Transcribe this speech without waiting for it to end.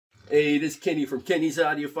Hey, this is Kenny from Kenny's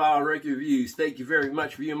Audiophile Record Reviews. Thank you very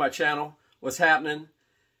much for viewing my channel. What's happening?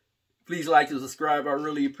 Please like and subscribe. I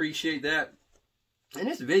really appreciate that. In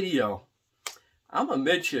this video, I'm going to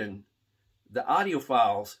mention the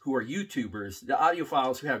audiophiles who are YouTubers, the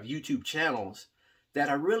audiophiles who have YouTube channels that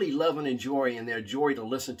I really love and enjoy, and they're a joy to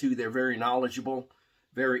listen to. They're very knowledgeable,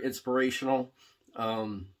 very inspirational.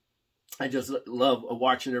 I just love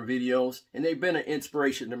watching their videos, and they've been an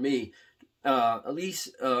inspiration to me. At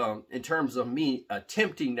least in terms of me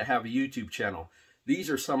attempting to have a YouTube channel. These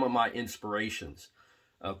are some of my inspirations.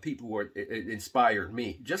 People who inspired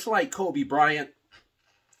me. Just like Kobe Bryant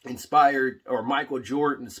inspired, or Michael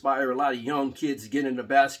Jordan inspired a lot of young kids to get into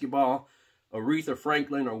basketball. Aretha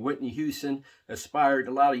Franklin or Whitney Houston inspired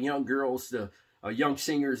a lot of young girls, to young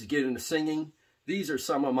singers to get into singing. These are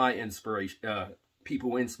some of my inspiration, people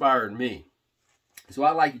who inspired me. So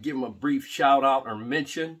I'd like to give them a brief shout out or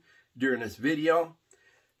mention during this video.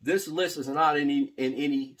 This list is not in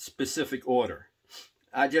any specific order.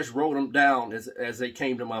 I just wrote them down as they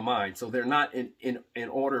came to my mind. So they're not in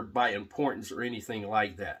order by importance or anything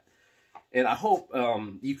like that. And I hope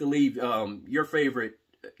you can leave your favorite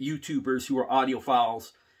YouTubers who are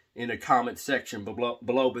audiophiles in the comment section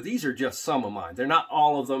below. But these are just some of mine. They're not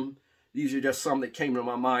all of them. These are just some that came to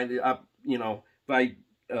my mind. If I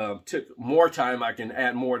took more time, I can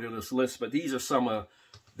add more to this list. But these are some of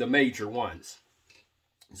the major ones.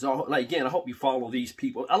 So again, I hope you follow these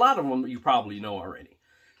people. A lot of them you probably know already.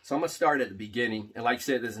 So I'm going to start at the beginning. And like I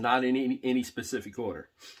said, it's not in any specific order.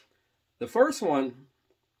 The first one,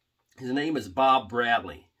 his name is Bob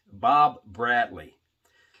Bradley. Bob Bradley.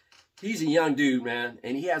 He's a young dude, man.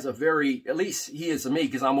 And he has a very, at least he is to me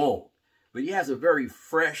because I'm old. But he has a very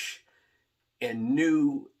fresh and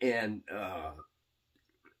new and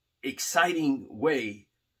exciting way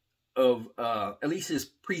of, at least his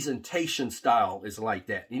presentation style is like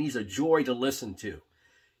that. And he's a joy to listen to.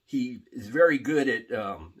 He is very good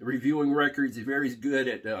at reviewing records. He's very good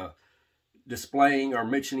at displaying or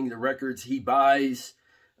mentioning the records he buys.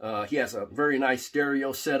 He has a very nice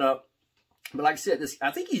stereo setup. But like I said,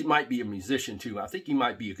 I think he might be a musician too. I think he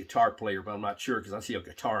might be a guitar player, but I'm not sure because I see a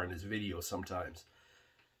guitar in his videos sometimes.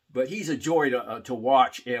 But he's a joy to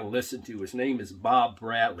watch and listen to. His name is Bob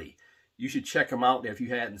Bradley. You should check him out if you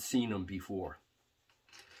hadn't seen him before.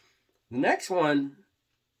 The next one,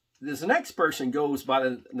 this next person goes by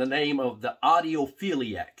the name of the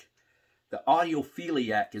Audiophiliac. The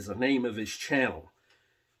Audiophiliac is the name of his channel.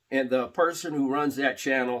 And the person who runs that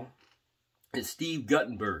channel is Steve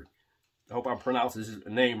Guttenberg. I hope I'm pronouncing his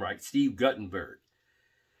name right. Steve Guttenberg.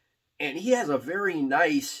 And he has a very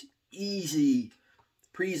nice, easy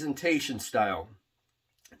presentation style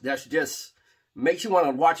that's just makes you want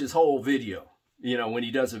to watch his whole video, when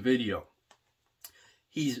he does a video.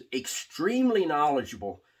 He's extremely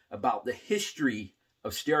knowledgeable about the history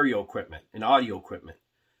of stereo equipment and audio equipment,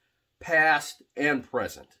 past and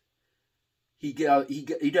present. He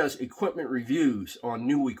does equipment reviews on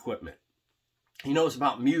new equipment. He knows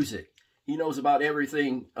about music. He knows about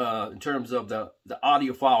everything in terms of the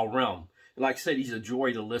audiophile realm. And like I said, he's a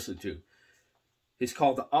joy to listen to. It's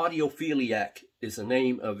called the Audiophiliac is the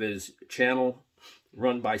name of his channel,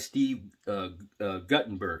 run by Steve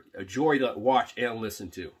Guttenberg. A joy to watch and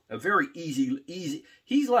listen to. A very easy.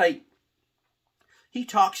 He's like, he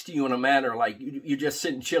talks to you in a manner like you're just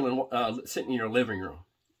sitting chilling, sitting in your living room.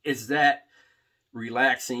 It's that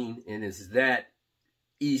relaxing and it's that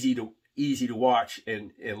easy to watch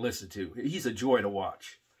and listen to. He's a joy to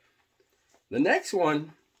watch. The next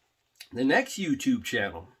one, the next YouTube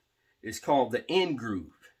channel is called The End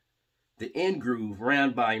Groove. The End Groove,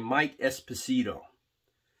 ran by Mike Esposito.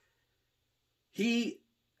 He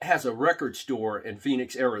has a record store in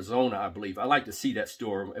Phoenix, Arizona, I believe. I like to see that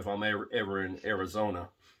store if I'm ever in Arizona.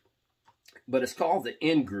 But it's called The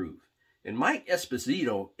End Groove. And Mike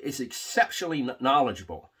Esposito is exceptionally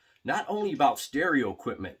knowledgeable, not only about stereo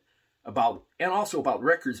equipment, and also about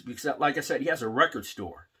records, because like I said, he has a record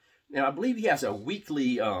store. And I believe he has a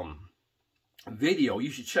weekly video,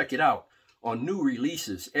 you should check it out, on new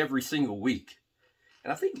releases every single week.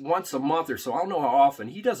 And I think once a month or so, I don't know how often,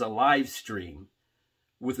 he does a live stream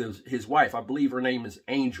with his wife. I believe her name is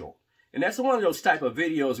Angel. And that's one of those type of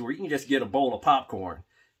videos where you can just get a bowl of popcorn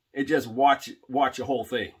and just watch the whole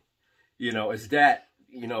thing. It's that,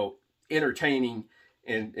 entertaining,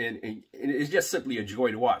 and it's just simply a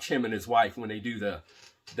joy to watch him and his wife when they do the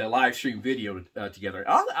live stream video together.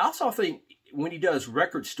 I also think when he does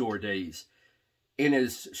record store days in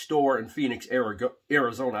his store in Phoenix,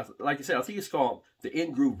 Arizona, like I said, I think it's called the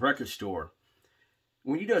End Groove Record Store.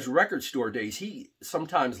 When he does record store days, he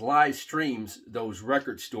sometimes live streams those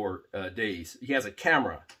record store days. He has a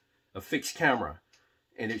camera a fixed camera,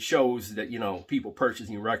 and it shows that, you know, people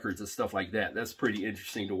purchasing records and stuff like that. That's pretty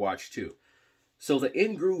interesting to watch too. So the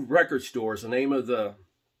In Groove Record Store is the name of the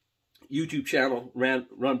YouTube channel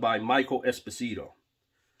run by Michael Esposito.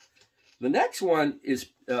 The next one is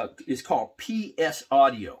called PS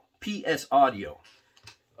Audio. PS Audio,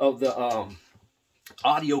 of the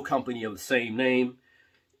audio company of the same name,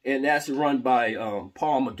 and that's run by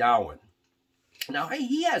Paul McGowan. Now, hey,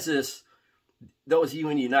 he has this, those of you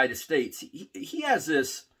in the United States, he has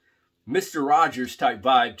this Mr. Rogers type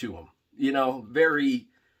vibe to him. You know, very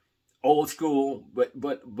old school,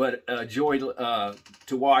 but a joy to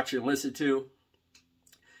watch and listen to.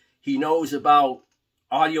 He knows about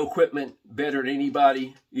audio equipment better than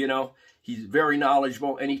anybody. You know, he's very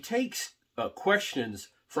knowledgeable, and he takes questions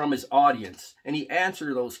from his audience, and he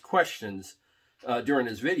answers those questions during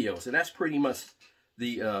his videos, and that's pretty much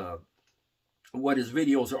the what his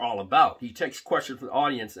videos are all about. He takes questions from the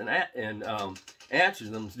audience and answers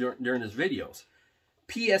them during his videos.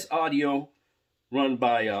 PS Audio, run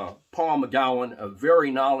by Paul McGowan, a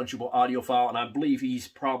very knowledgeable audiophile, and I believe he's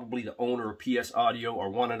probably the owner of PS Audio, or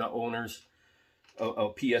one of the owners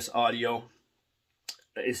of PS Audio.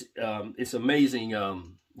 It's amazing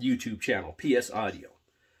YouTube channel, PS Audio.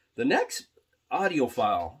 The next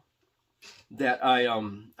audiophile that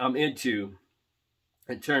I'm into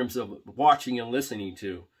in terms of watching and listening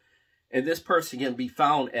to, and this person can be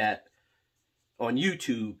found on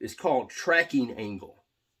YouTube, is called Tracking Angle.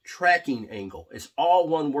 Tracking Angle. It's all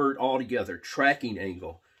one word altogether, Tracking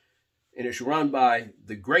Angle. And it's run by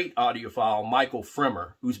the great audiophile Michael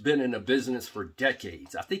Fremer, who's been in the business for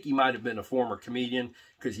decades. I think he might have been a former comedian,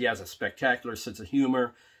 because he has a spectacular sense of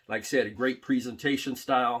humor. Like I said, a great presentation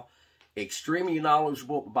style, extremely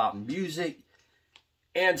knowledgeable about music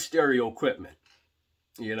and stereo equipment,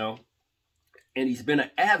 you know. And he's been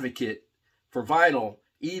an advocate for vinyl,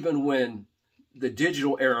 even when the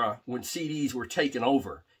digital era, when CDs were taken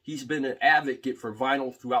over. He's been an advocate for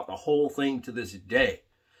vinyl throughout the whole thing to this day.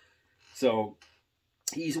 So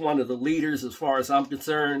he's one of the leaders, as far as I'm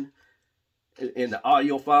concerned, in the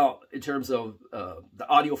audiophile, in terms of the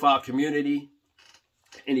audiophile community.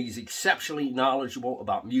 And he's exceptionally knowledgeable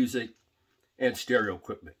about music and stereo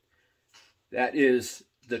equipment. That is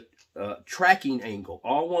the Tracking Angle,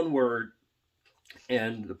 all one word.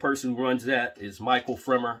 And the person who runs that is Michael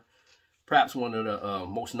Fremer, perhaps one of the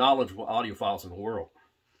most knowledgeable audiophiles in the world.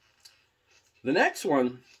 The next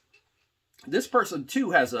one, this person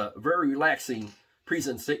too has a very relaxing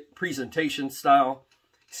presentation style.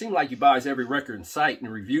 It seems like he buys every record in sight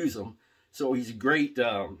and reviews them. So he's a great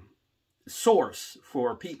source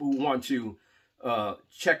for people who want to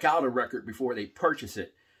check out a record before they purchase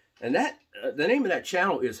it. And that the name of that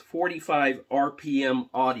channel is 45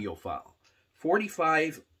 RPM Audiophile.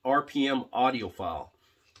 45 RPM Audiophile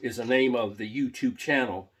is the name of the YouTube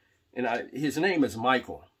channel. And his name is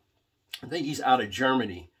Michael. I think he's out of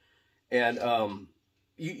Germany. And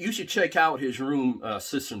you should check out his room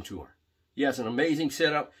system tour. He has an amazing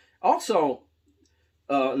setup. Also,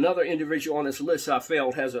 another individual on this list I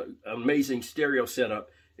felt has an amazing stereo setup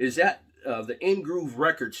is that the In Groove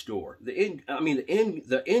Record Store. The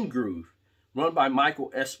In Groove, run by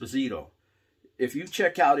Michael Esposito. If you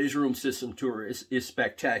check out his room system tour, it's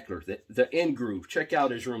spectacular. The In Groove, check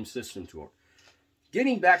out his room system tour.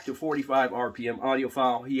 Getting back to 45 RPM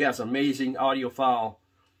Audiophile, he has amazing audiophile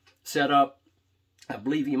setup. I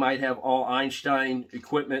believe he might have all Einstein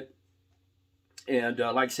equipment. And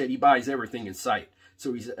like I said, he buys everything in sight.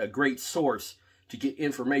 So he's a great source to get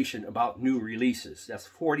information about new releases. That's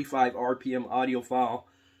 45 RPM Audiophile,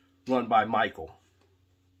 run by Michael.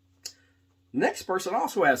 The next person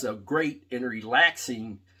also has a great and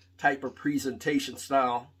relaxing type of presentation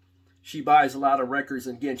style. She buys a lot of records,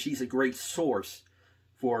 and again, she's a great source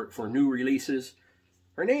for new releases.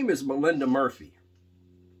 Her name is Melinda Murphy.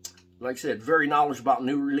 Like I said, very knowledgeable about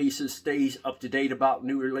new releases, stays up to date about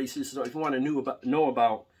new releases. So if you want to know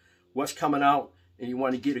about what's coming out and you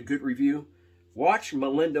want to get a good review, watch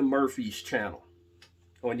Melinda Murphy's channel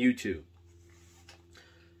on YouTube.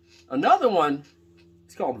 Another one,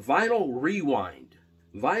 it's called Vinyl Rewind.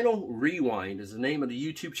 Vinyl Rewind is the name of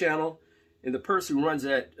the YouTube channel, and the person who runs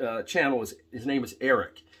that channel his name is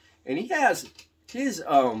Eric, and he has his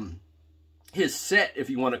set, if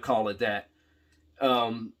you want to call it that,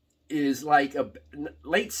 is like a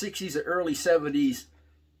late 60s or early 70s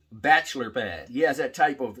bachelor pad. He has that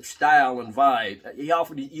type of style and vibe. You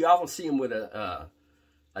often see him with a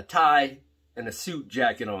tie and a suit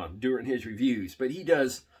jacket on during his reviews, but he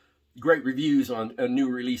does great reviews on new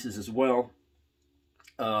releases as well.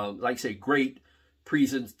 Like I say, great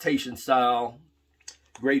presentation style,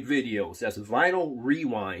 great videos. That's Vinyl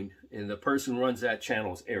Rewind, and the person who runs that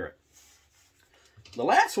channel is Eric. The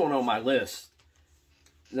last one on my list,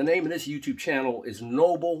 the name of this YouTube channel is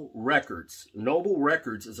Noble Records. Noble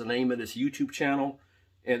Records is the name of this YouTube channel,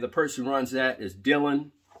 and the person who runs that is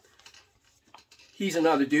Dylan. He's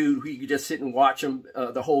another dude who you can just sit and watch him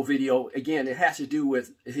the whole video. Again, it has to do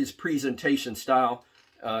with his presentation style.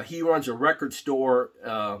 He runs a record store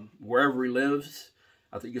wherever he lives.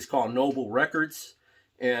 I think it's called Noble Records.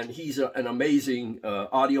 And he's an amazing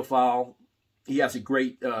audiophile. He has a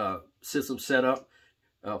great system set up.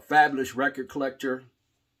 Fabulous record collector.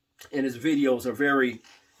 And his videos are very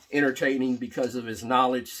entertaining because of his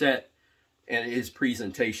knowledge set and his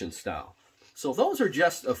presentation style. So those are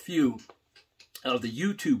just a few of the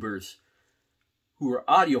YouTubers who are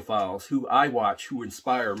audiophiles, who I watch, who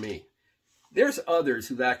inspire me. There's others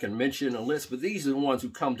who I can mention a list, but these are the ones who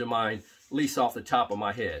come to mind, at least off the top of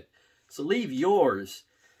my head. So leave yours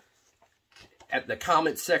at the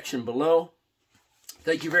comment section below.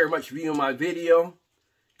 Thank you very much for viewing my video.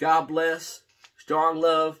 God bless. Strong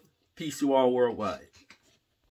love. Peace to all worldwide.